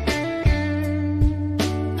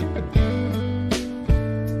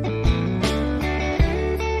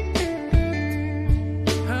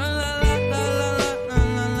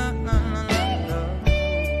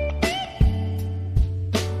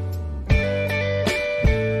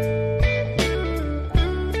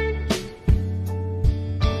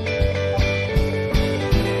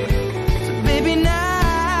 So baby,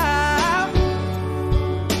 now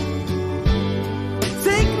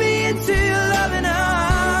take me into your loving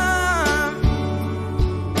arms.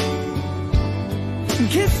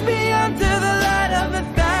 Kiss me under the light of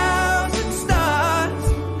 1,000 stars.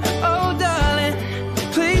 Oh, darling,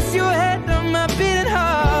 place your head on my beating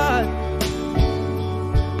heart.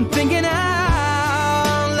 I'm thinking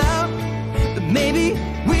out loud that maybe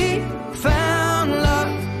we found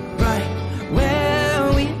love right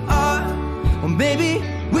where we are. Or maybe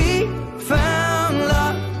we found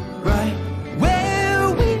love right where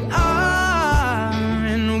we are.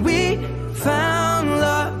 And we found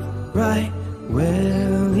love right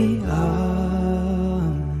where we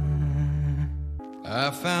are.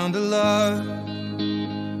 I found a love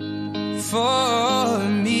for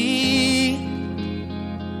me.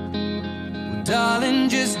 Well, darling,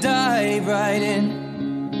 just dive right in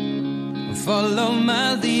and follow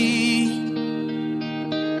my lead.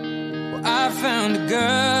 Well, I found a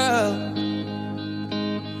girl,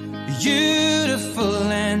 beautiful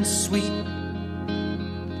and sweet.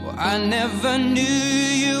 Well, I never knew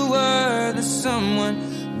you were the someone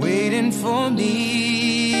waiting for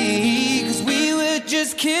me. 'Cause we were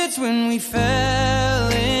just kids when we fell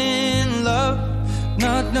in love,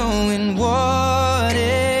 not knowing what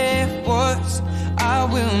it was. I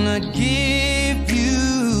will not give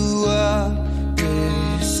you up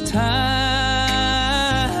this time.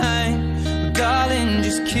 Darling,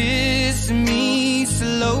 just kiss me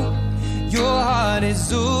slow. Your heart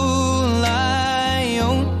is all I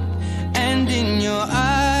own, and in your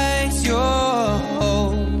eyes you're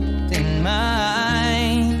holding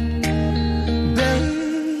mine.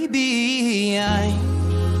 Baby, I'm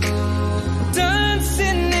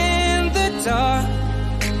dancing in the dark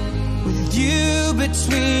with you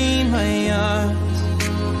between my arms,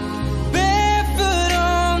 barefoot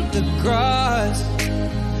on the grass.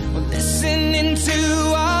 We're listening to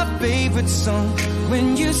our favorite song. When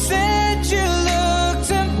you said you looked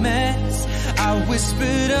a mess, I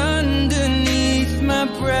whispered underneath my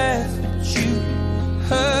breath, but you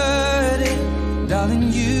heard it. Darling,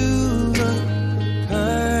 you look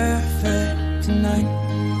perfect tonight.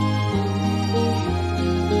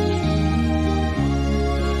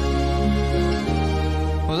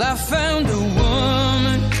 Well, I found a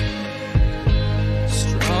woman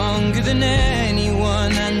stronger than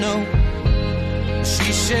anyone I know. She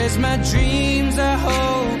shares my dreams. I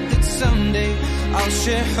hope that someday I'll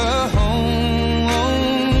share her home.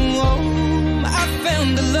 I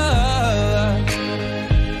found a love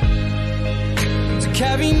to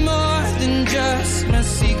carry more than just my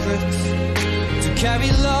secrets, to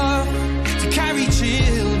carry love, to carry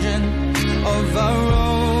children of our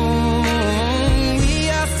own. We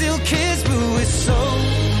are still kids, but we're so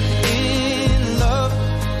in love,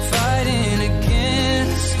 fighting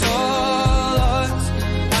against all odds.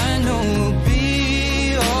 I know we'll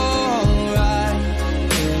be alright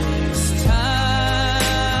this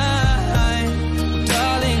time.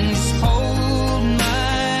 Darling, just hold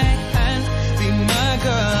my hand. Be my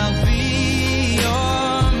girl, I'll be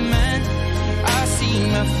your man. I see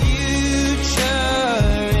my future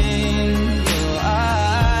in your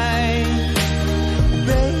eyes.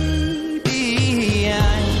 Baby,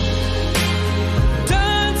 I'm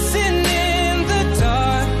dancing in the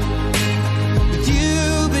dark with you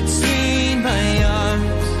between my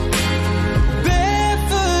arms,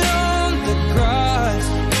 barefoot on the grass,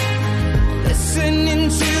 listening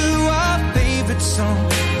to our favorite song.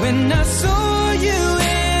 When I saw you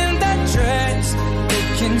in that dress,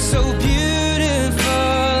 looking so beautiful,